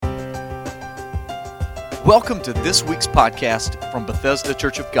Welcome to this week's podcast from Bethesda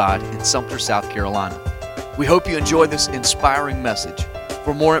Church of God in Sumter, South Carolina. We hope you enjoy this inspiring message.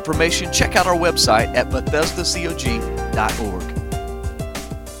 For more information, check out our website at BethesdaCog.org.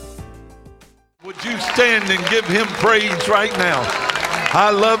 Would you stand and give him praise right now? I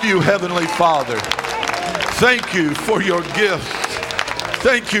love you, Heavenly Father. Thank you for your gifts.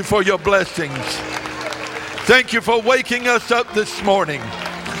 Thank you for your blessings. Thank you for waking us up this morning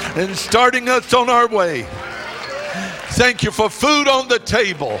and starting us on our way. Thank you for food on the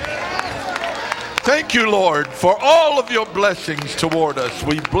table. Thank you, Lord, for all of your blessings toward us.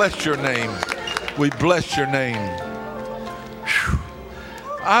 We bless your name. We bless your name. Whew.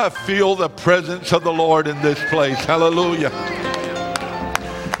 I feel the presence of the Lord in this place. Hallelujah.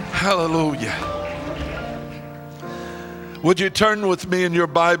 Hallelujah. Would you turn with me in your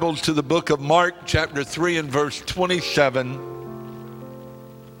Bibles to the book of Mark, chapter 3 and verse 27.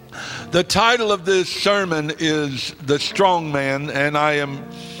 The title of this sermon is The Strong Man, and I am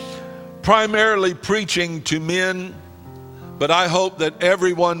primarily preaching to men, but I hope that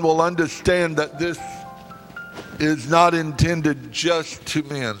everyone will understand that this is not intended just to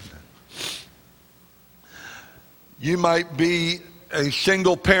men. You might be a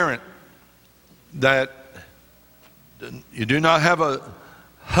single parent that you do not have a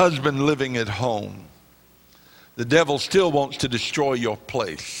husband living at home. The devil still wants to destroy your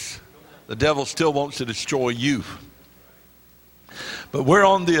place. The devil still wants to destroy you. But we're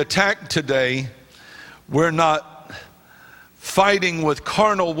on the attack today. We're not fighting with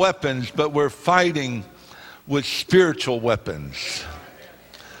carnal weapons, but we're fighting with spiritual weapons.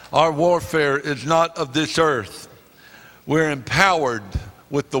 Our warfare is not of this earth. We're empowered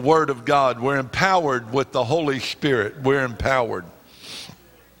with the Word of God. We're empowered with the Holy Spirit. We're empowered.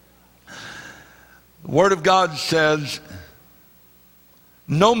 The Word of God says,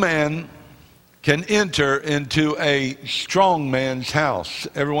 no man can enter into a strong man's house.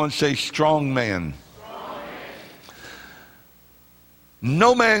 Everyone say strong man.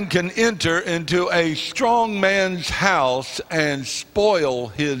 No man can enter into a strong man's house and spoil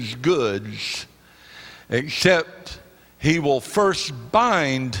his goods, except he will first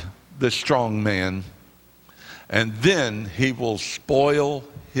bind the strong man, and then he will spoil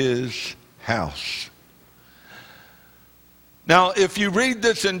his house. Now, if you read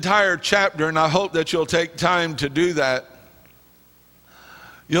this entire chapter, and I hope that you'll take time to do that,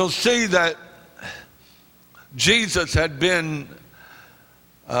 you'll see that Jesus had been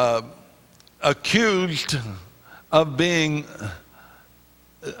accused of doing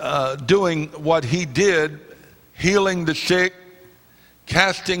what he did, healing the sick,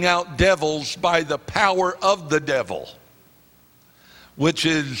 casting out devils by the power of the devil, which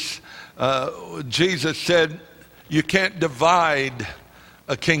is, Jesus said, you can't divide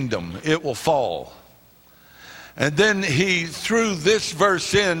a kingdom. It will fall. And then he threw this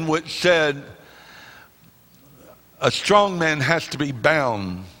verse in which said, a strong man has to be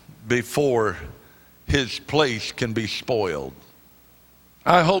bound before his place can be spoiled.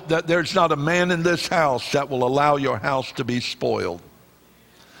 I hope that there's not a man in this house that will allow your house to be spoiled.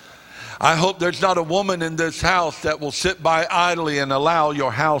 I hope there's not a woman in this house that will sit by idly and allow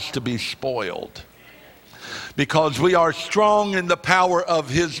your house to be spoiled. Because we are strong in the power of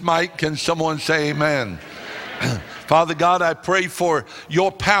his might. Can someone say amen? Father God, I pray for your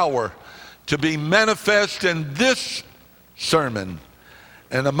power to be manifest in this sermon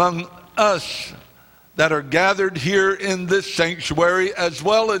and among us that are gathered here in this sanctuary, as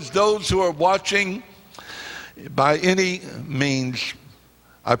well as those who are watching by any means.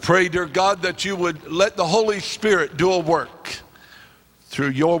 I pray, dear God, that you would let the Holy Spirit do a work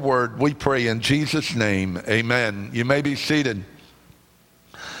through your word. We pray in Jesus' name, amen. You may be seated.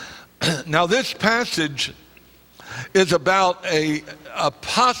 Now, this passage is about a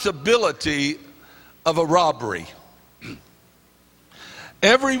possibility of a robbery.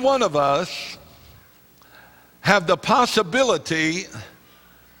 Every one of us have the possibility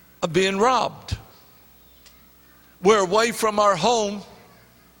of being robbed. We're away from our home,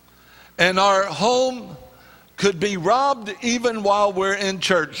 and our home could be robbed even while we're in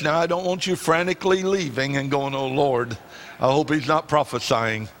church. Now, I don't want you frantically leaving and going, oh Lord, I hope he's not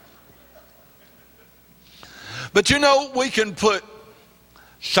prophesying. But you know, we can put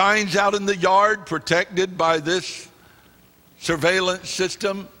signs out in the yard protected by this surveillance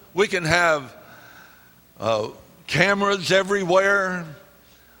system. We can have cameras everywhere.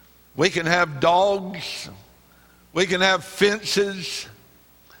 We can have dogs. We can have fences.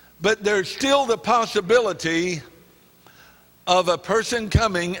 But there's still the possibility of a person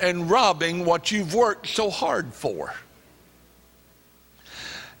coming and robbing what you've worked so hard for.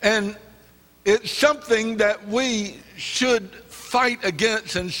 And it's something that we should fight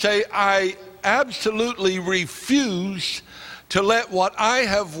against and say, I absolutely refuse to let what I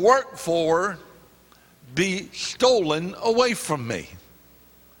have worked for be stolen away from me.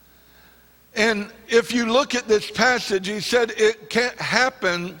 And if you look at this passage, he said it can't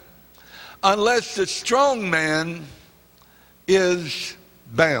happen unless the strong man is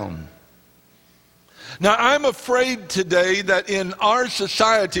bound. Now, I'm afraid today that in our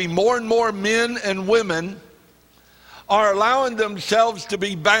society, more and more men and women are allowing themselves to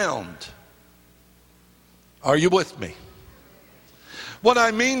be bound. Are you with me? What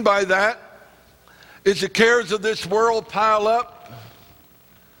I mean by that is the cares of this world pile up.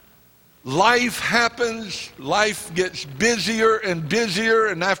 Life happens. Life gets busier and busier,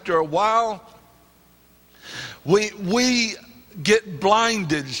 and after a while, we get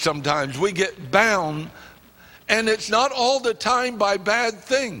blinded sometimes. We get bound, and it's not all the time by bad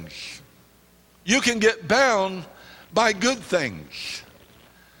things. You can get bound by good things.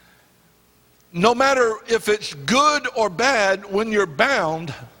 No matter if it's good or bad, when you're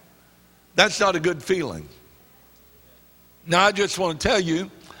bound, that's not a good feeling. Now, I just want to tell you,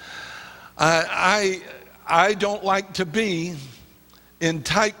 I don't like to be in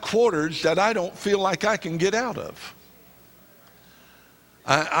tight quarters that I don't feel like I can get out of.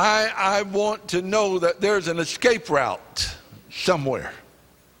 I want to know that there's an escape route somewhere.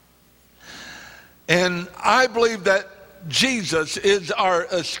 And I believe that Jesus is our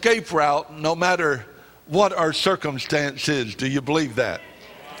escape route no matter what our circumstance is. Do you believe that?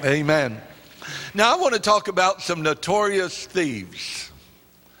 Amen. Now I want to talk about some notorious thieves.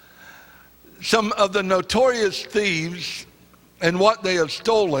 Some of the notorious thieves and what they have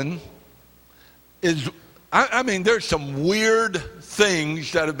stolen is, I mean, there's some weird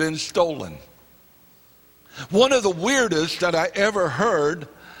things that have been stolen. One of the weirdest that I ever heard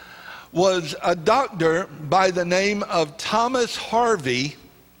was a doctor by the name of Thomas Harvey.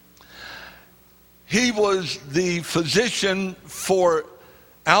 He was the physician for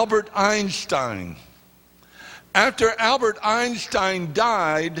Albert Einstein. After Albert Einstein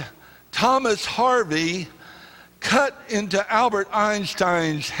died, Thomas Harvey cut into Albert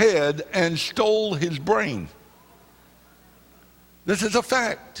Einstein's head and stole his brain. This is a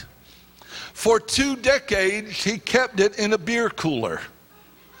fact. For 2 decades, he kept it in a beer cooler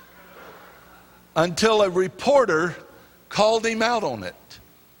until a reporter called him out on it.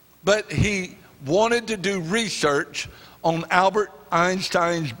 But he wanted to do research on Albert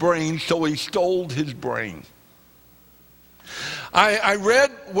Einstein's brain, so he stole his brain. I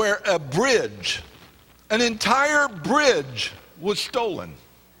read where a bridge, an entire bridge, was stolen.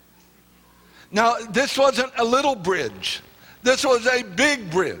 Now, this wasn't a little bridge. This was a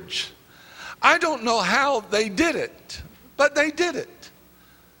big bridge. I don't know how they did it, but they did it.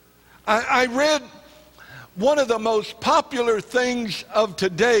 I read one of the most popular things of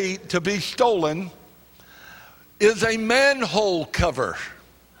today to be stolen is a manhole cover.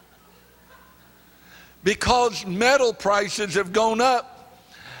 Because metal prices have gone up,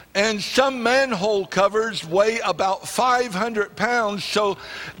 and some manhole covers weigh about 500 pounds, so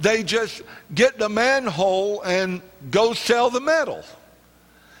they just get the manhole and go sell the metal.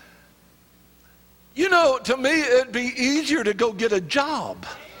 You know, to me, it'd be easier to go get a job.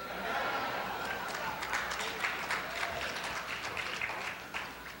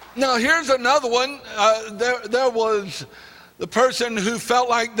 Now, here's another one. There was the person who felt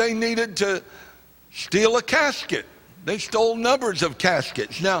like they needed to steal a casket. They stole numbers of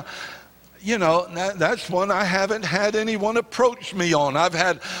caskets. Now, you know, that's one I haven't had anyone approach me on. I've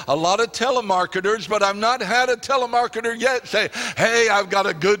had a lot of telemarketers, but I've not had a telemarketer yet say, hey, I've got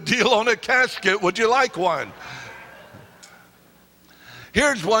a good deal on a casket. Would you like one?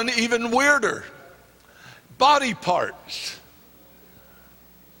 Here's one even weirder. Body parts.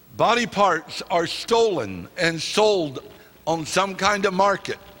 Body parts are stolen and sold on some kind of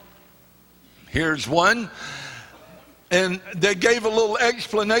market. Here's one, and they gave a little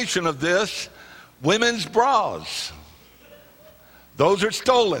explanation of this. Women's bras. Those are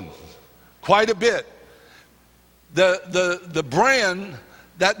stolen quite a bit. The brand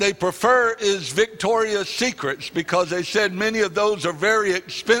that they prefer is Victoria's Secrets, because they said many of those are very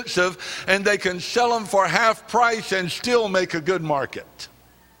expensive and they can sell them for half price and still make a good market.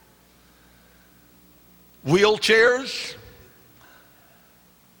 Wheelchairs.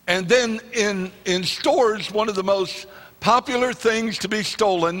 And then in stores, one of the most popular things to be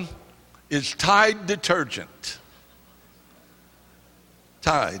stolen is Tide detergent.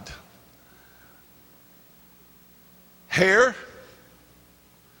 Tide. Hair.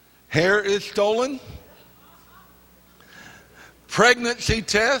 Hair is stolen. Pregnancy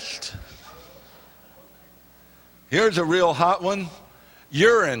test. Here's a real hot one.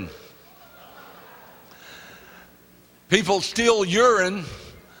 Urine. People steal urine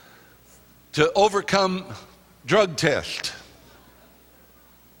to overcome drug tests.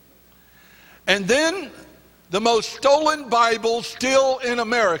 And then the most stolen Bible still in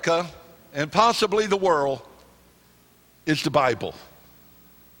America and possibly the world is the Bible.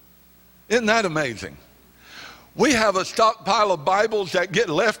 Isn't that amazing? We have a stockpile of Bibles that get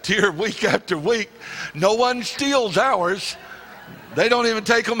left here week after week. No one steals ours. They don't even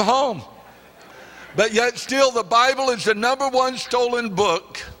take them home. But yet still the Bible is the number one stolen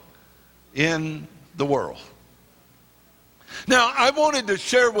book in the world. Now, I wanted to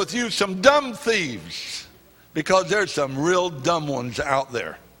share with you some dumb thieves, because there's some real dumb ones out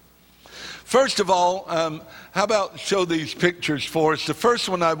there. First of all, how about show these pictures for us? The first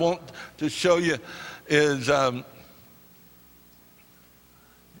one I want to show you is,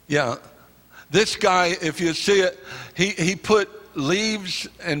 this guy, if you see it, he put leaves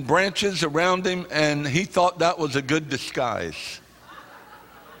and branches around him, and he thought that was a good disguise.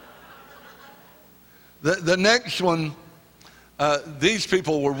 The next one, these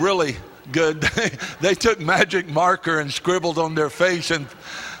people were really good. They took magic marker and scribbled on their face, and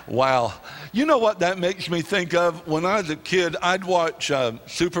wow. You know what that makes me think of? When I was a kid, I'd watch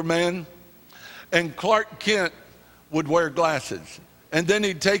Superman, and Clark Kent would wear glasses, and then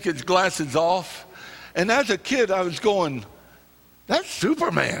he'd take his glasses off, and as a kid I was going, that's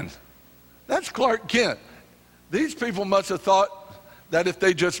Superman. That's Clark Kent. These people must have thought that if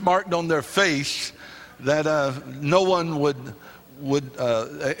they just marked on their face that no one would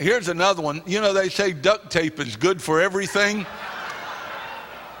here's another one. You know, they say duct tape is good for everything.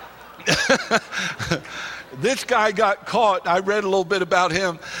 This guy got caught. I read a little bit about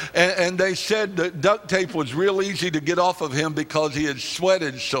him, and they said that duct tape was real easy to get off of him because he had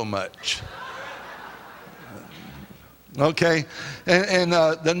sweated so much. Okay, and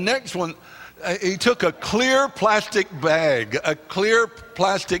the next one, he took a clear plastic bag,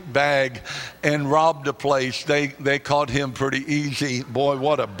 and robbed a place. They caught him pretty easy. Boy,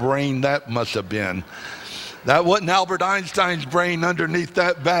 what a brain that must have been. That wasn't Albert Einstein's brain underneath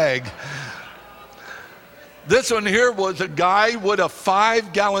that bag. This one here was a guy with a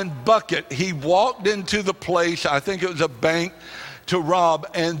 5-gallon bucket. He walked into the place, I think it was a bank, to rob,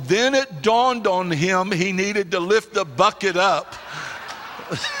 and then it dawned on him he needed to lift the bucket up.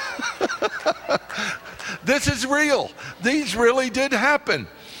 This is real. These really did happen.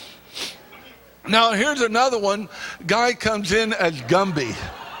 Now here's another one. Guy comes in as Gumby.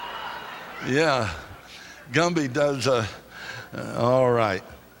 Yeah, Gumby does all right.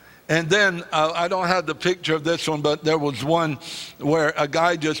 And then I don't have the picture of this one, but there was one where a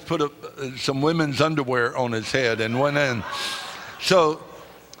guy just put some women's underwear on his head and went in. So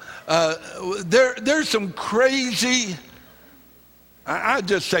there's some crazy, I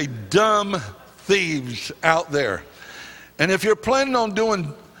just say dumb thieves out there. And if you're planning on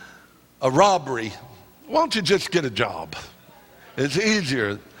doing a robbery, why don't you just get a job? It's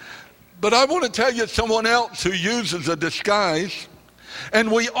easier. But I want to tell you someone else who uses a disguise,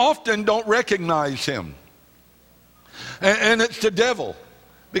 and we often don't recognize him. And it's the devil,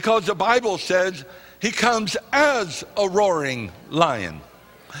 because the Bible says he comes as a roaring lion.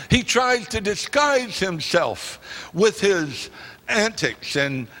 He tries to disguise himself with his antics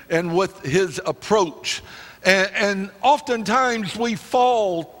and with his approach. And oftentimes we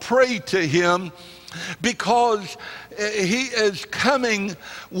fall prey to him because he is coming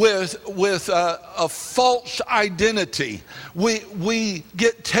with a false identity. We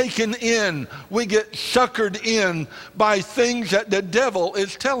get taken in, we get suckered in by things that the devil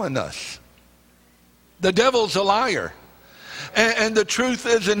is telling us. The devil's a liar, and the truth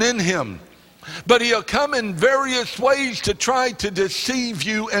isn't in him. But he'll come in various ways to try to deceive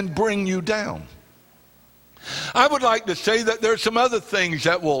you and bring you down. I would like to say that there's some other things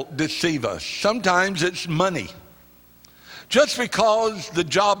that will deceive us. Sometimes it's money. Just because the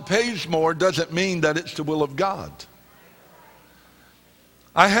job pays more doesn't mean that it's the will of God.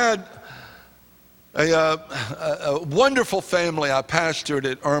 I had a wonderful family. I pastored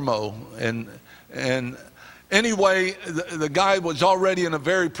at Irmo, and anyway, the guy was already in a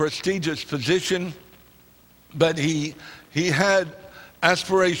very prestigious position, but he had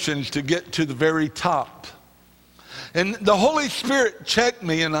aspirations to get to the very top. And the Holy Spirit checked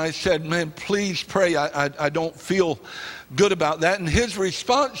me, and I said, man, please pray. I don't feel good about that. And his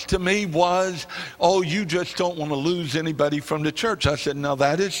response to me was, oh, you just don't want to lose anybody from the church. I said, no,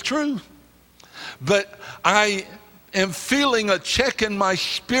 that is true. But I am feeling a check in my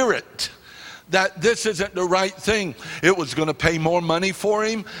spirit that this isn't the right thing. It was going to pay more money for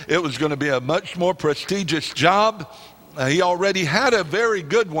him. It was going to be a much more prestigious job. He already had a very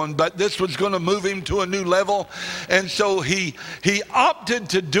good one, but this was going to move him to a new level. And so he opted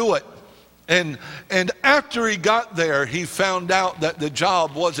to do it. And after he got there, he found out that the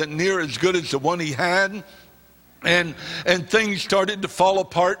job wasn't near as good as the one he had. And things started to fall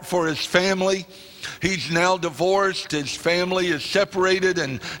apart for his family. He's now divorced. His family is separated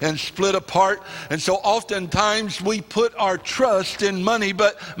and split apart. And so oftentimes we put our trust in money,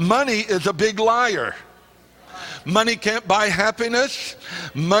 but money is a big liar. Money can't buy happiness.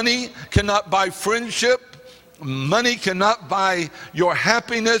 Money cannot buy friendship. Money cannot buy your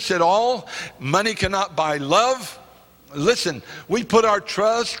happiness at all. Money cannot buy love. Listen, we put our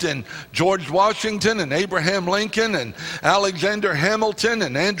trust in George Washington and Abraham Lincoln and Alexander Hamilton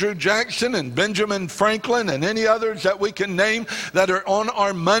and Andrew Jackson and Benjamin Franklin and any others that we can name that are on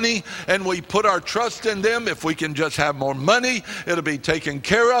our money, and we put our trust in them. If we can just have more money, it'll be taken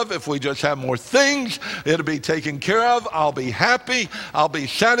care of. If we just have more things, it'll be taken care of. I'll be happy. I'll be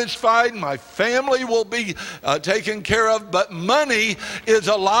satisfied. My family will be taken care of. But money is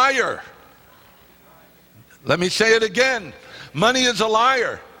a liar. Let me say it again. Money is a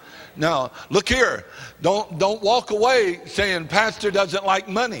liar. Now, look here. Don't walk away saying, Pastor doesn't like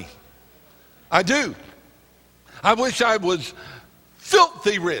money. I do. I wish I was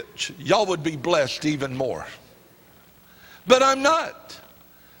filthy rich. Y'all would be blessed even more. But I'm not.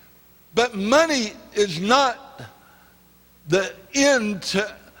 But money is not the end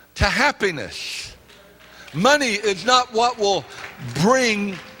to happiness. Money is not what will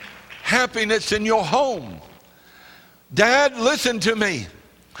bring happiness in your home. Dad, listen to me.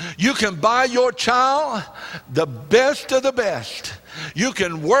 You can buy your child the best of the best. You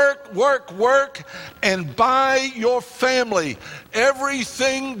can work, and buy your family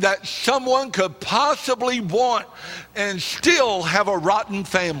everything that someone could possibly want and still have a rotten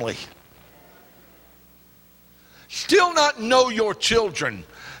family. Still not know your children.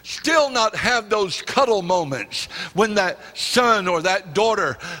 Still not have those cuddle moments when that son or that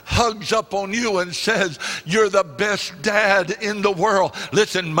daughter hugs up on you and says, you're the best dad in the world.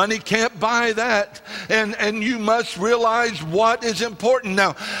 Listen, money can't buy that. And you must realize what is important.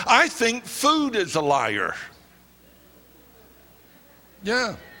 Now, I think food is a liar.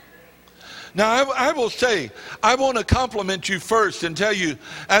 Yeah. Now, I will say, I want to compliment you first and tell you,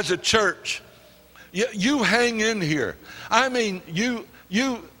 as a church, you hang in here. I mean, you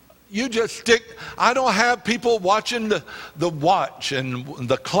just stick. I don't have people watching the watch and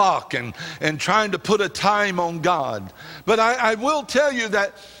the clock and trying to put a time on God. But I will tell you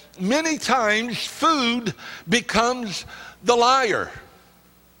that many times food becomes the liar.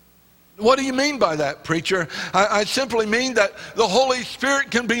 What do you mean by that, preacher? I simply mean that the Holy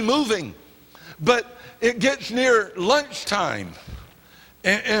Spirit can be moving, but it gets near lunchtime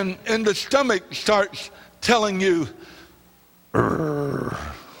and the stomach starts telling you, Urgh.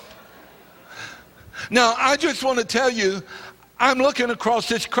 Now, I just want to tell you, I'm looking across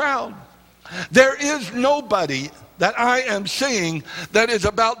this crowd. There is nobody that I am seeing that is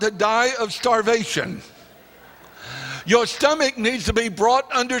about to die of starvation. Your stomach needs to be brought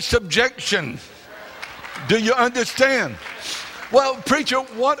under subjection. Do you understand? Well, preacher,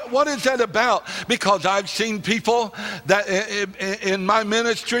 what is that about? Because I've seen people that in my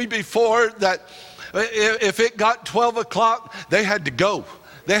ministry before that if it got 12 o'clock, they had to go.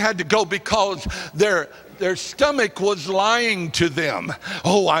 They had to go because their stomach was lying to them.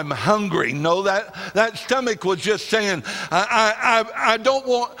 Oh, I'm hungry. No, that stomach was just saying, I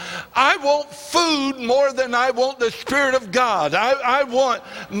want food more than I want the Spirit of God. I want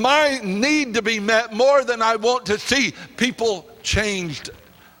my need to be met more than I want to see people changed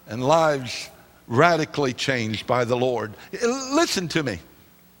and lives radically changed by the Lord. Listen to me.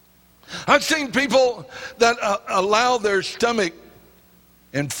 I've seen people that allow their stomach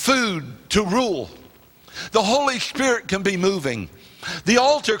and food to rule. The Holy Spirit can be moving. The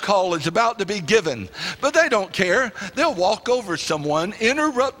altar call is about to be given, but they don't care. They'll walk over someone,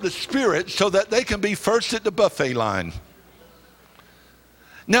 interrupt the Spirit so that they can be first at the buffet line.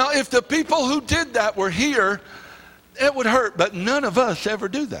 Now, if the people who did that were here, it would hurt, but none of us ever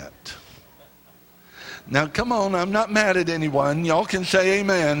do that. Now, come on, I'm not mad at anyone. Y'all can say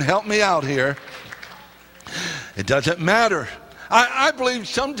amen. Help me out here. It doesn't matter. I believe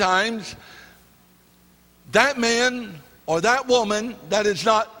sometimes that man or that woman that is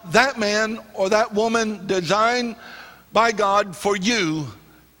not that man or that woman designed by God for you,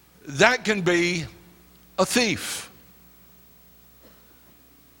 that can be a thief.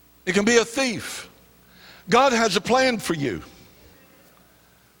 It can be a thief. God has a plan for you.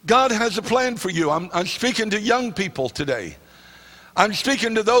 God has a plan for you. I'm speaking to young people today. I'm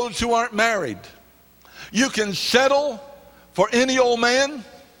speaking to those who aren't married. You can settle for any old man.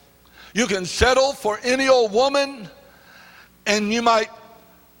 You can settle for any old woman. And you might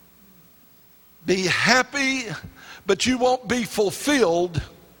be happy, but you won't be fulfilled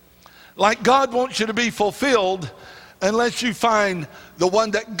like God wants you to be fulfilled unless you find the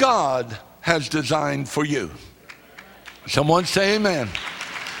one that God has designed for you. Someone say amen.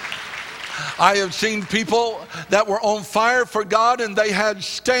 I have seen people that were on fire for God and they had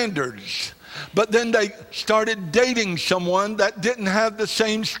standards. But then they started dating someone that didn't have the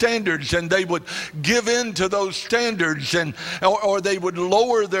same standards, and they would give in to those standards, or they would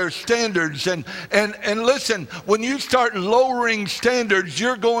lower their standards. And listen, when you start lowering standards,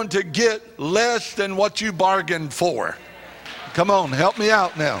 you're going to get less than what you bargained for. Come on, help me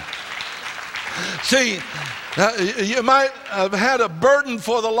out now. See, you might have had a burden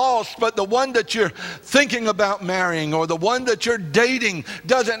for the lost, but the one that you're thinking about marrying or the one that you're dating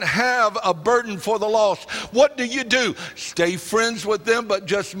doesn't have a burden for the lost. What do? Stay friends with them, but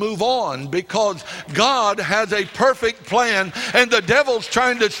just move on, because God has a perfect plan and the devil's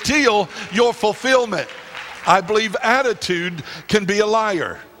trying to steal your fulfillment. I believe attitude can be a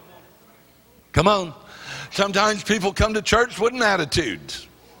liar. Come on. Sometimes people come to church with an attitude.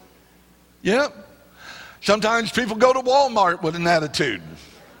 Yep. Sometimes people go to Walmart with an attitude.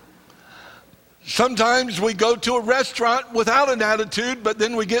 Sometimes we go to a restaurant without an attitude, but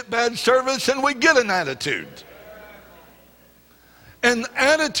then we get bad service and we get an attitude. And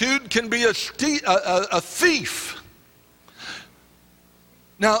attitude can be a thief.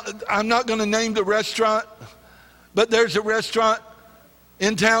 Now, I'm not going to name the restaurant, but there's a restaurant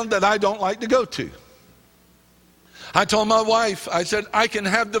in town that I don't like to go to. I told my wife, I said, I can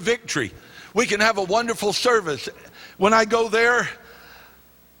have the victory. We can have a wonderful service. When I go there,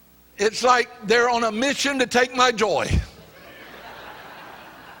 it's like they're on a mission to take my joy.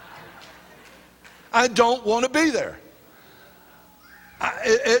 I don't want to be there.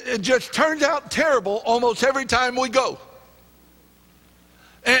 It just turns out terrible almost every time we go.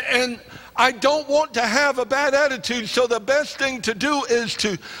 And I don't want to have a bad attitude, so the best thing to do is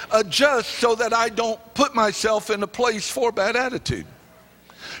to adjust so that I don't put myself in a place for bad attitude.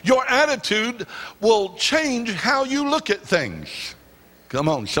 Your attitude will change how you look at things. Come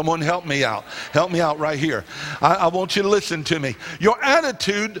on, someone help me out. Help me out right here. I want you to listen to me. Your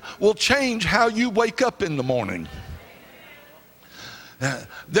attitude will change how you wake up in the morning.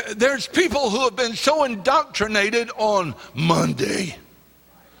 There's people who have been so indoctrinated on Monday.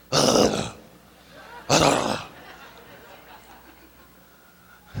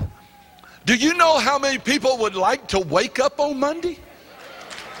 Do you know how many people would like to wake up on Monday?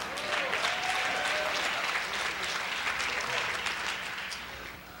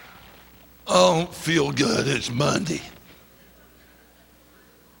 I don't feel good. It's Monday.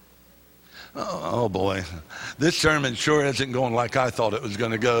 Oh boy, this sermon sure isn't going like I thought it was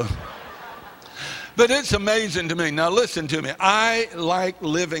going to go. But it's amazing to me. Now listen to me. I like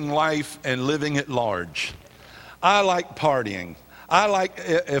living life and living it large. I like partying. I like,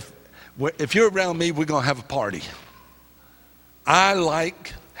 if you're around me, we're going to have a party. I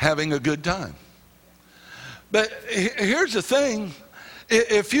like having a good time. But here's the thing.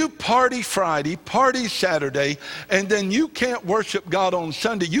 If you party Friday, party Saturday, and then you can't worship God on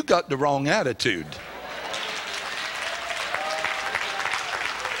Sunday, you got the wrong attitude.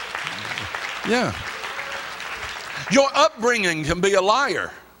 Yeah. Your upbringing can be a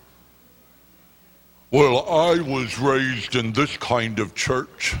liar. Well, I was raised in this kind of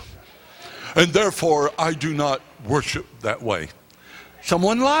church, and therefore I do not worship that way.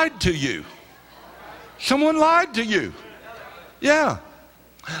 Someone lied to you. Someone lied to you. Yeah.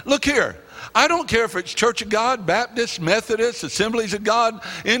 Look here. I don't care if it's Church of God, Baptist, Methodist, Assemblies of God,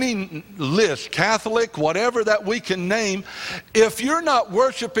 any list, Catholic, whatever that we can name. If you're not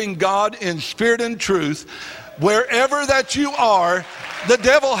worshiping God in spirit and truth, wherever that you are, the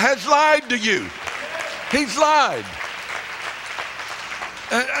devil has lied to you. He's lied.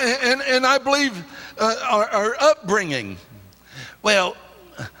 And I believe our upbringing, well,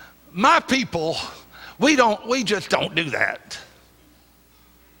 my people, we just don't do that.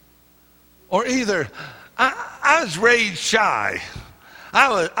 Or either, I was raised shy.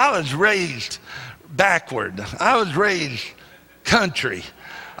 I was raised backward. I was raised country.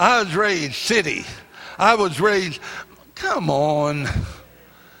 I was raised city. I was raised, come on.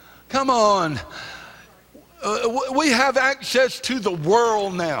 Come on. We have access to the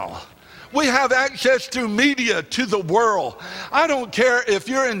world now. We have access through media to the world. I don't care if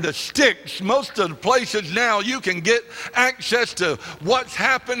you're in the sticks. Most of the places now you can get access to what's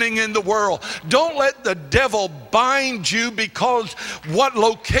happening in the world. Don't let the devil bind you because what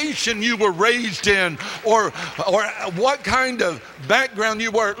location you were raised in or what kind of background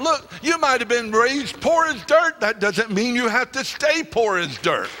you were. Look, you might have been raised poor as dirt. That doesn't mean you have to stay poor as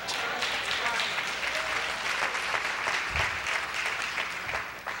dirt.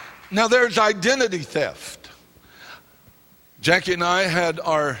 Now there's identity theft. Jackie and I had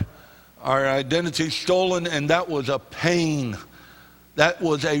our identity stolen, and that was a pain. That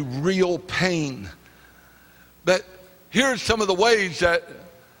was a real pain. But here's some of the ways that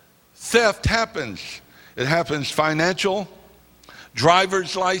theft happens. It happens financial,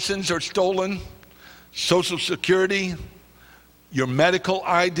 driver's license are stolen, Social Security, your medical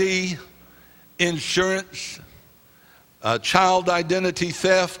ID, insurance, child identity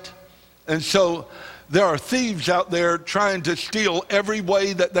theft. And so there are thieves out there trying to steal every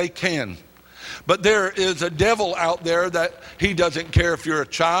way that they can. But there is a devil out there that he doesn't care if you're a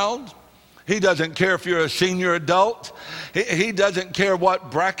child. He doesn't care if you're a senior adult. He doesn't care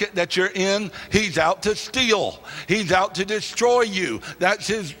what bracket that you're in. He's out to steal. He's out to destroy you. That's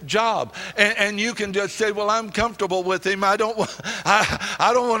his job. And you can just say, well, I'm comfortable with him. I don't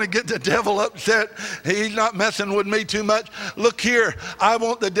want to get the devil upset. He's not messing with me too much. Look here, I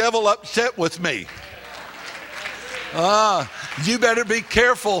want the devil upset with me. You better be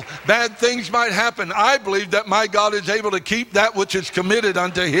careful. Bad things might happen. I believe that my God is able to keep that which is committed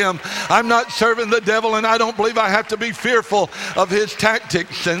unto him. I'm not serving the devil, and I don't believe I have to be fearful of his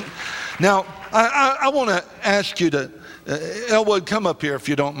tactics. And now, I want to ask you to, Elwood, come up here if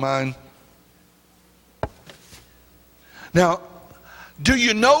you don't mind. Now, do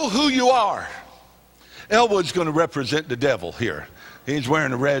you know who you are? Elwood's going to represent the devil here. He's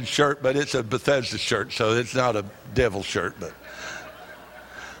wearing a red shirt, but it's a Bethesda shirt, so it's not a devil shirt. But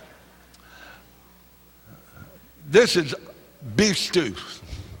this is beef stew.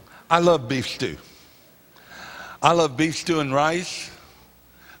 I love beef stew. I love beef stew and rice.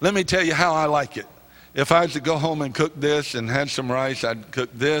 Let me tell you how I like it. If I was to go home and cook this and had some rice, I'd cook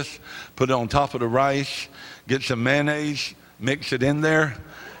this, put it on top of the rice, get some mayonnaise, mix it in there,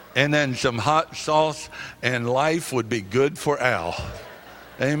 and then some hot sauce, and life would be good for Al.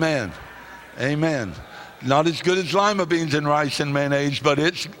 Amen. Amen. Not as good as lima beans and rice and mayonnaise, but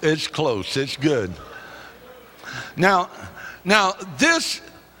it's close. It's good. Now this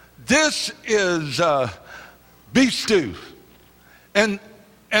is beef stew, and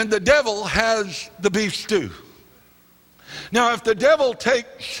the devil has the beef stew. Now, if the devil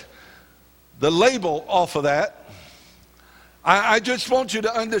takes the label off of that, I just want you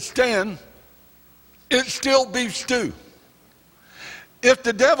to understand, it's still beef stew. If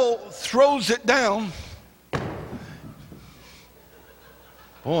the devil throws it down,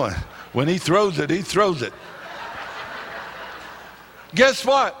 boy, when he throws it, he throws it. Guess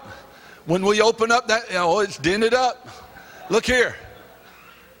what? When we open up that, it's dented up. Look here.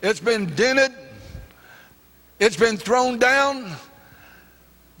 It's been dented. It's been thrown down.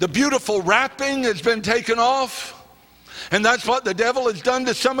 The beautiful wrapping has been taken off. And that's what the devil has done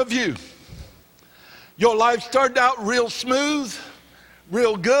to some of you. Your life started out real smooth,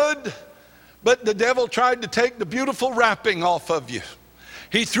 real good, but the devil tried to take the beautiful wrapping off of you.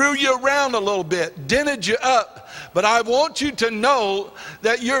 He threw you around a little bit, dented you up, but I want you to know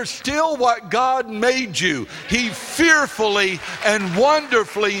that you're still what God made you. He fearfully and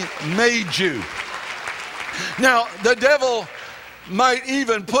wonderfully made you. Now, the devil might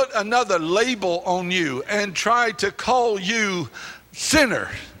even put another label on you and try to call you sinner.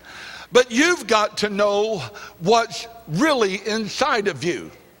 But you've got to know what's really inside of you.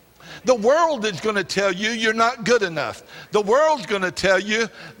 The world is going to tell you you're not good enough. The world's going to tell you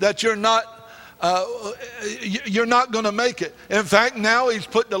that you're not going to make it. In fact, now he's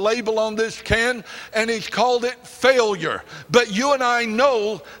put the label on this can and he's called it failure. But you and I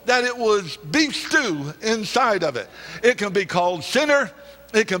know that it was beef stew inside of it. It can be called sinner.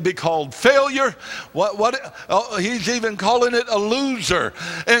 It can be called failure. He's even calling it a loser.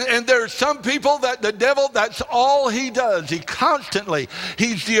 And there's some people that the devil, that's all he does. He's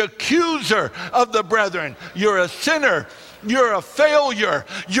the accuser of the brethren. You're a sinner. You're a failure.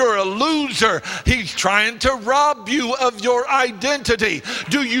 You're a loser. He's trying to rob you of your identity.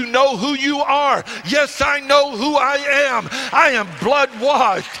 Do you know who you are? Yes, I know who I am. I am blood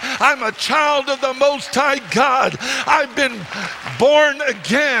washed. I'm a child of the Most High God. I've been born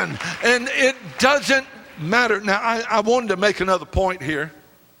again, and it doesn't matter. Now, I wanted to make another point here.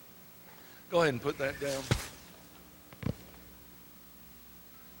 Go ahead and put that down.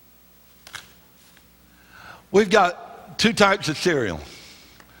 We've got two types of cereal.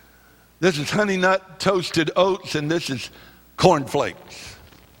 This is Honey Nut Toasted Oats, and this is Corn Flakes,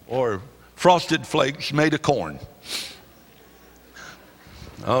 or Frosted Flakes made of corn.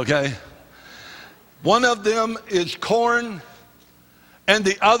 Okay? One of them is corn, and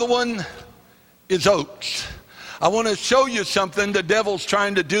the other one is oats. I want to show you something the devil's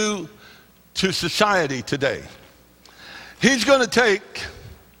trying to do to society today. He's going to take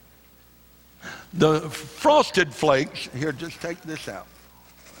the Frosted Flakes. Here, just take this out.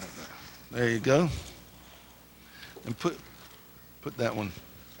 There you go. And put that one.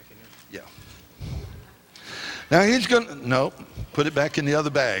 Yeah. Now he's going to, no, put it back in the other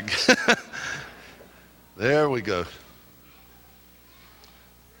bag. There we go.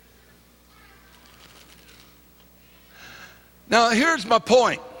 Now here's my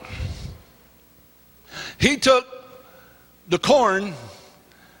point. He took the corn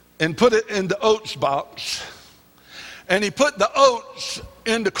and put it in the oats box, and he put the oats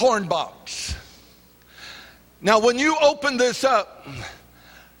in the corn box. Now when you open this up,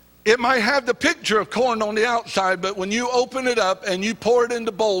 it might have the picture of corn on the outside, but when you open it up and you pour it in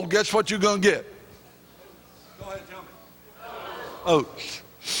the bowl, guess what you're going to get? Go ahead, tell me. Oats.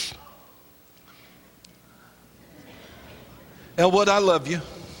 Elwood, I love you,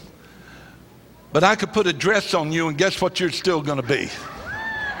 but I could put a dress on you, and guess what you're still going to be?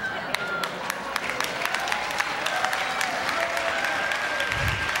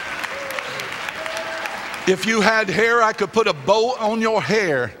 If you had hair, I could put a bow on your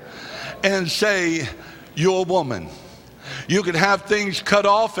hair and say, you're a woman. You could have things cut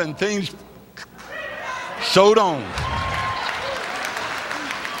off and things sewed on.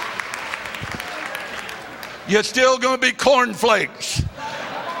 You're still going to be cornflakes.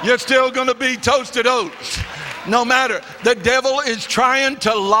 You're still going to be toasted oats. No matter. The devil is trying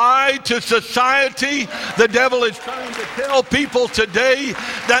to lie to society. The devil is trying to tell people today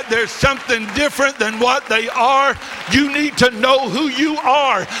that there's something different than what they are. You need to know who you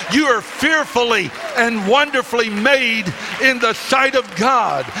are. You are fearfully and wonderfully made in the sight of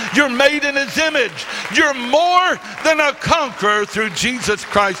God. You're made in His image. You're more than a conqueror through Jesus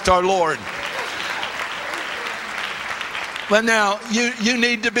Christ our Lord. But now, you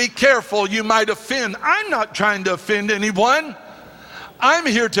need to be careful. You might offend. I'm not trying to offend anyone. I'm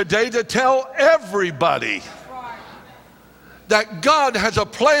here today to tell everybody that God has a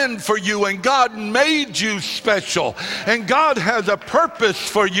plan for you, and God made you special, and God has a purpose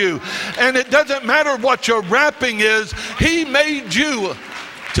for you. And it doesn't matter what your wrapping is. He made you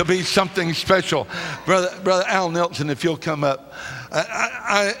to be something special. Brother Al Nelson, if you'll come up.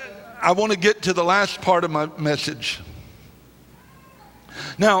 I want to get to the last part of my message.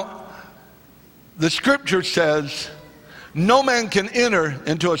 Now, the scripture says, no man can enter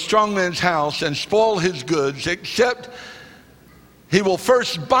into a strong man's house and spoil his goods, except he will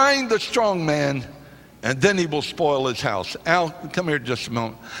first bind the strong man, and then he will spoil his house. Al, come here just a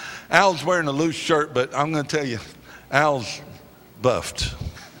moment. Al's wearing a loose shirt, but I'm going to tell you, Al's buffed.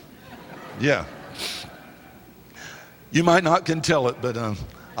 Yeah. You might not can tell it, but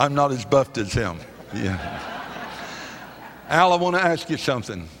I'm not as buffed as him. Yeah. Al, I want to ask you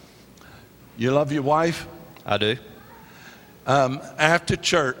something. You love your wife? I do. After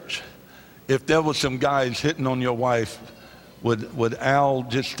church, if there was some guys hitting on your wife, would Al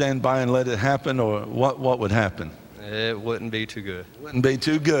just stand by and let it happen, or what would happen? It wouldn't be too good. Wouldn't be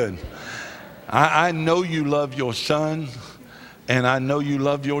too good. I know you love your son, and I know you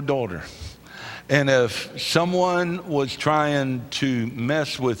love your daughter. And if someone was trying to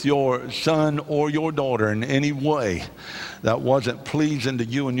mess with your son or your daughter in any way that wasn't pleasing to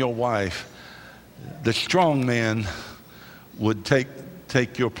you and your wife, the strong man would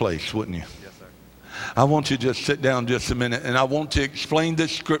take your place, wouldn't you? Yes, sir. I want you to just sit down just a minute, and I want to explain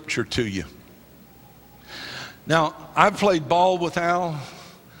this scripture to you. Now, I've played ball with Al,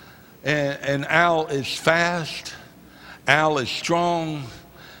 and Al is fast. Al is strong.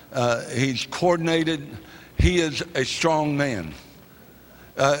 He's coordinated. He is a strong man.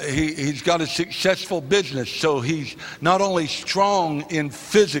 He's got a successful business, so he's not only strong in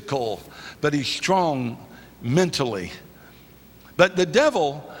physical, but he's strong mentally. But the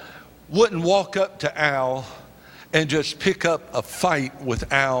devil wouldn't walk up to Al and just pick up a fight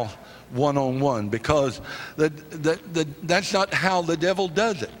with Al one-on-one, because that's not how the devil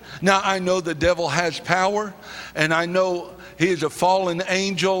does it. Now, I know the devil has power, and I know he is a fallen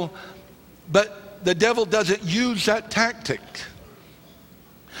angel, but the devil doesn't use that tactic.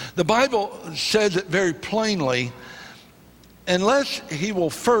 The Bible says it very plainly, unless he will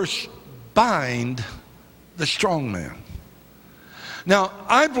first bind the strong man. Now,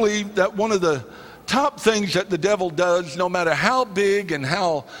 I believe that one of the top things that the devil does, no matter how big and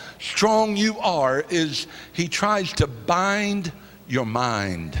how strong you are, is he tries to bind your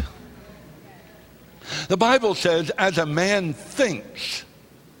mind. The Bible says, as a man thinks,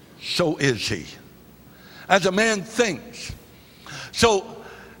 so is he. As a man thinks. So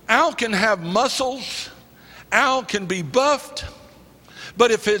Al can have muscles, Al can be buffed,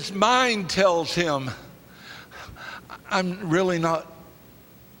 but if his mind tells him, I'm really not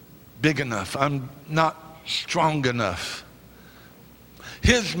big enough, I'm not strong enough,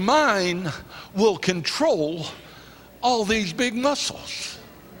 his mind will control all these big muscles.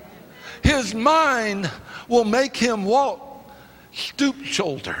 His mind will make him walk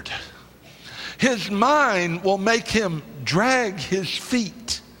stoop-shouldered. His mind will make him drag his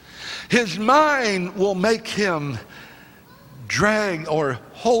feet. His mind will make him drag or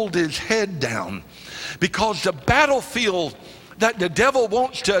hold his head down, because the battlefield that the devil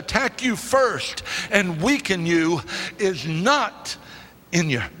wants to attack you first and weaken you is not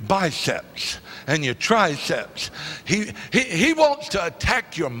in your biceps and your triceps. He wants to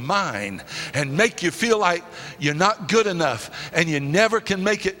attack your mind and make you feel like you're not good enough and you never can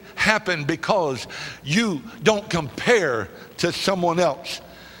make it happen because you don't compare to someone else.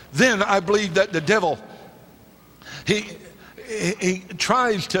 Then I believe that the devil, he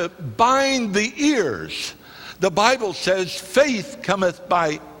tries to bind the ears. The Bible says faith cometh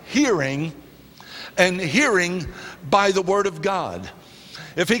by hearing, and hearing by the word of God.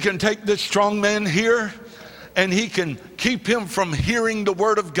 If he can take this strong man here and he can keep him from hearing the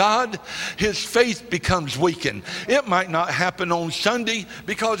word of God, his faith becomes weakened. It might not happen on Sunday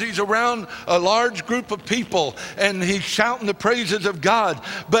because he's around a large group of people and he's shouting the praises of God.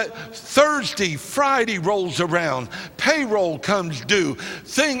 But Thursday, Friday rolls around, payroll comes due,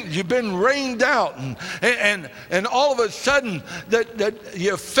 things, you've been rained out, and all of a sudden that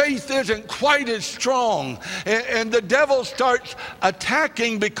your faith isn't quite as strong, and the devil starts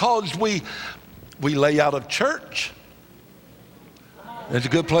attacking because we lay out of church. It's a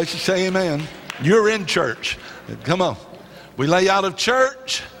good place to say amen. You're in church. Come on. We lay out of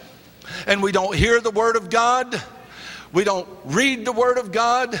church and we don't hear the word of God. We don't read the word of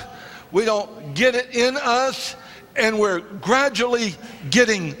God. We don't get it in us, and we're gradually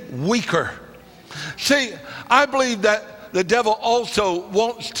getting weaker. See, I believe that the devil also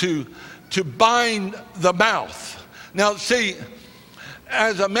wants to bind the mouth. Now, see,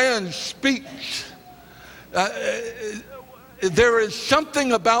 as a man speaks, there is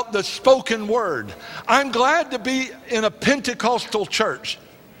something about the spoken word. I'm glad to be in a Pentecostal church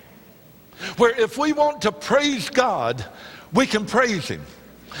where if we want to praise God, we can praise him.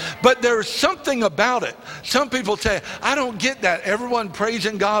 But there's something about it. Some people say, I don't get that. Everyone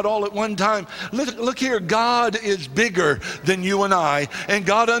praising God all at one time. Look here, God is bigger than you and I. And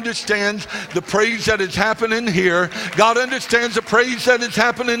God understands the praise that is happening here. God understands the praise that is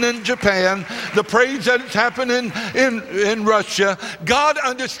happening in Japan. The praise that is happening in Russia. God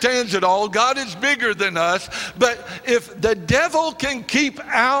understands it all. God is bigger than us. But if the devil can keep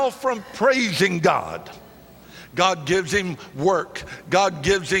Al from praising God, God gives him work. God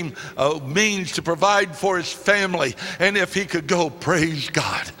gives him means to provide for his family. And if he could go, praise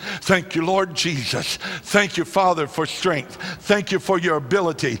God. Thank you, Lord Jesus. Thank you, Father, for strength. Thank you for your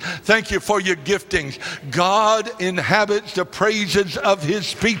ability. Thank you for your giftings. God inhabits the praises of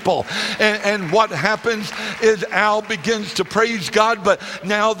his people. And what happens is Al begins to praise God, but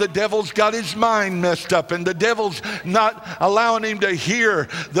now the devil's got his mind messed up, and the devil's not allowing him to hear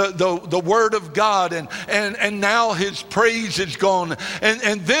the word of God, and now his praise is gone.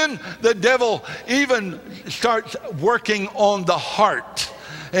 And then the devil even starts working on the heart.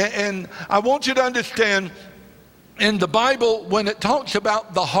 And I want you to understand, in the Bible, when it talks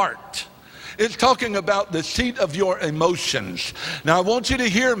about the heart, it's talking about the seat of your emotions. Now I want you to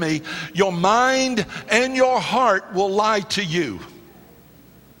hear me. Your mind and your heart will lie to you.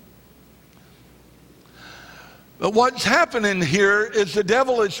 But what's happening here is the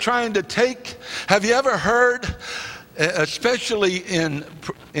devil is trying to take, have you ever heard, especially in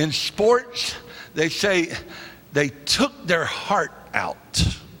sports, they say they took their heart out.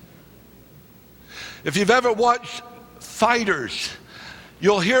 If you've ever watched fighters,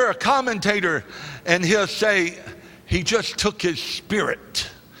 you'll hear a commentator and he'll say, he just took his spirit.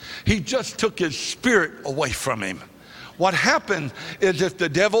 He just took his spirit away from him. What happened is if the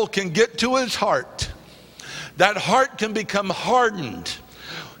devil can get to his heart, that heart can become hardened.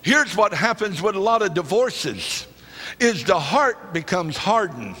 Here's what happens with a lot of divorces, is the heart becomes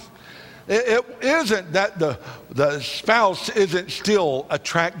hardened. It isn't that the spouse isn't still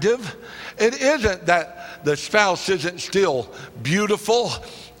attractive. It isn't that the spouse isn't still beautiful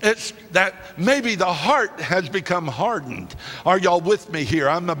It's that maybe the heart has become hardened. Are y'all with me here?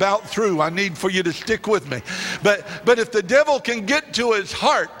 I'm about through. I need for you to stick with me. But if the devil can get to his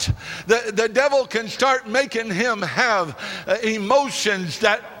heart, the devil can start making him have emotions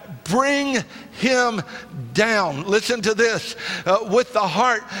that bring him down. Listen to this. With the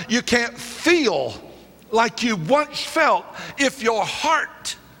heart, you can't feel like you once felt if your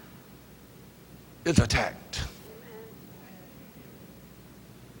heart is attacked.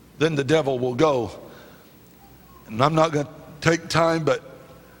 Then the devil will go, and I'm not going to take time, but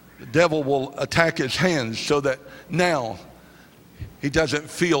the devil will attack his hands so that now he doesn't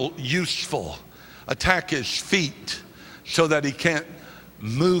feel useful. Attack his feet so that he can't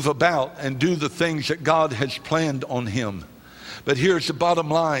move about and do the things that God has planned on him. But here's the bottom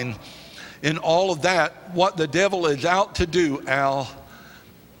line. In all of that, what the devil is out to do, Al,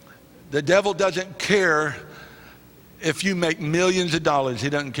 the devil doesn't care if you make millions of dollars. He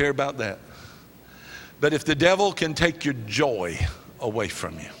doesn't care about that. But if the devil can take your joy away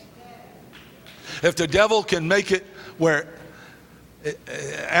from you, if the devil can make it where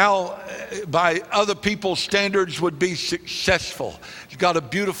Al, by other people's standards, would be successful. He's got a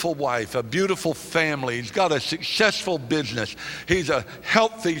beautiful wife, a beautiful family. He's got a successful business. He's a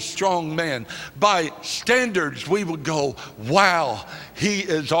healthy, strong man. By standards, we would go, wow, he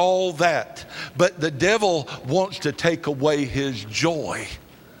is all that. But the devil wants to take away his joy.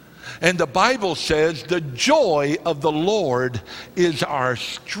 And the Bible says the joy of the Lord is our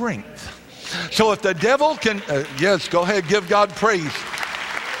strength. So if the devil can, yes, go ahead, give God praise.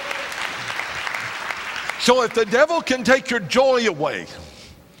 So if the devil can take your joy away,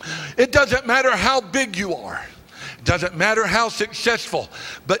 it doesn't matter how big you are. It doesn't matter how successful,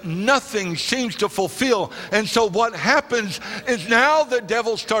 but nothing seems to fulfill. And so what happens is now the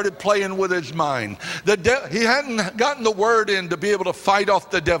devil started playing with his mind. He hadn't gotten the word in to be able to fight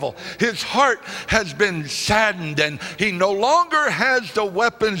off the devil. His heart has been saddened and he no longer has the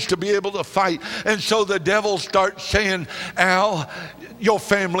weapons to be able to fight. And so the devil starts saying, Al, your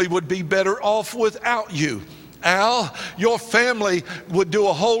family would be better off without you. Al, your family would do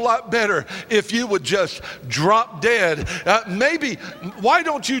a whole lot better if you would just drop dead. Maybe, why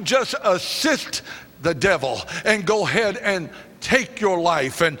don't you just assist the devil and go ahead and take your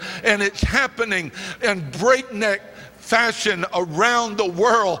life? And it's happening in breakneck fashion around the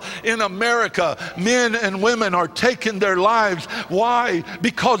world. In America, men and women are taking their lives. Why?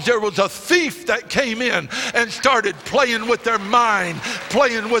 Because there was a thief that came in and started playing with their mind,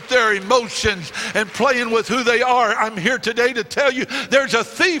 playing with their emotions, and playing with who they are. I'm here today to tell you there's a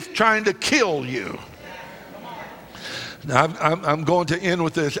thief trying to kill you. Now, I'm going to end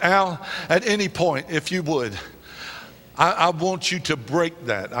with this. Al, at any point, if you would, I want you to break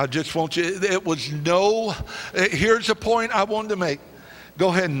that. I just want you, here's a point I wanted to make. Go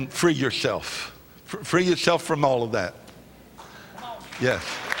ahead and free yourself. Free yourself from all of that. Yes.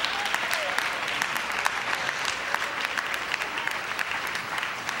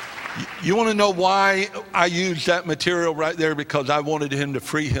 You want to know why I used that material right there? Because I wanted him to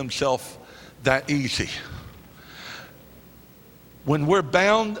free himself that easy. When we're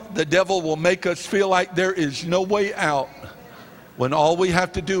bound, the devil will make us feel like there is no way out, when all we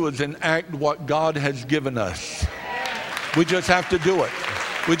have to do is enact what God has given us. We just have to do it.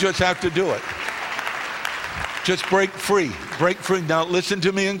 We just have to do it. Just break free. Break free. Now listen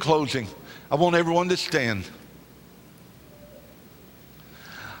to me in closing. I want everyone to stand.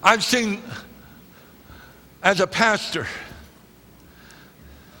 I've seen, as a pastor,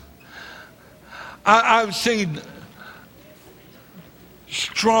 I've seen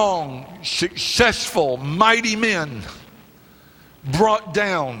strong, successful, mighty men brought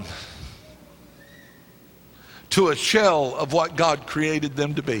down to a shell of what God created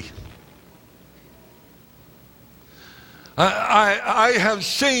them to be. I have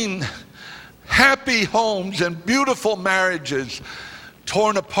seen happy homes and beautiful marriages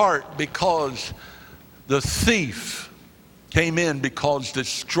torn apart because the thief came in, because the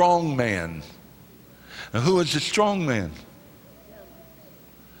strong man. Now, who is the strong man?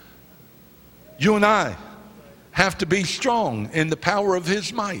 You and I have to be strong in the power of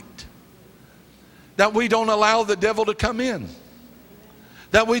his might. That we don't allow the devil to come in.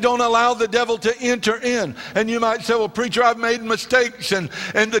 That we don't allow the devil to enter in. And you might say, well, preacher, I've made mistakes and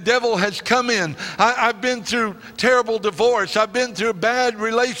the devil has come in. I've been through terrible divorce. I've been through bad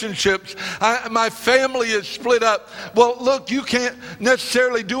relationships. My family is split up. Well, look, you can't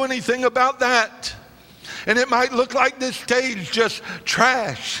necessarily do anything about that. And it might look like this stage just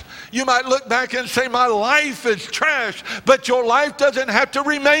trash. You might look back and say, my life is trash, but your life doesn't have to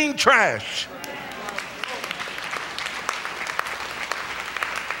remain trash.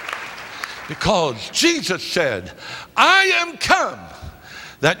 Because Jesus said, I am come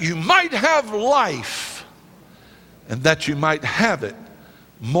that you might have life and that you might have it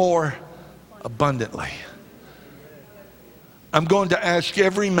more abundantly. I'm going to ask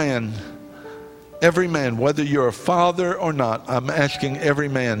every man, whether you're a father or not, I'm asking every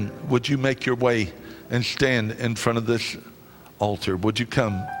man, would you make your way and stand in front of this altar? Would you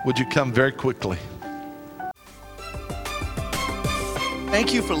come? Would you come very quickly?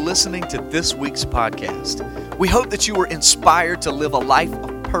 Thank you for listening to this week's podcast. We hope that you were inspired to live a life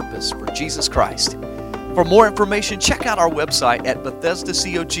of purpose for Jesus Christ. For more information, check out our website at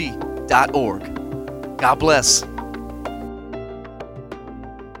BethesdaCog.org. God bless.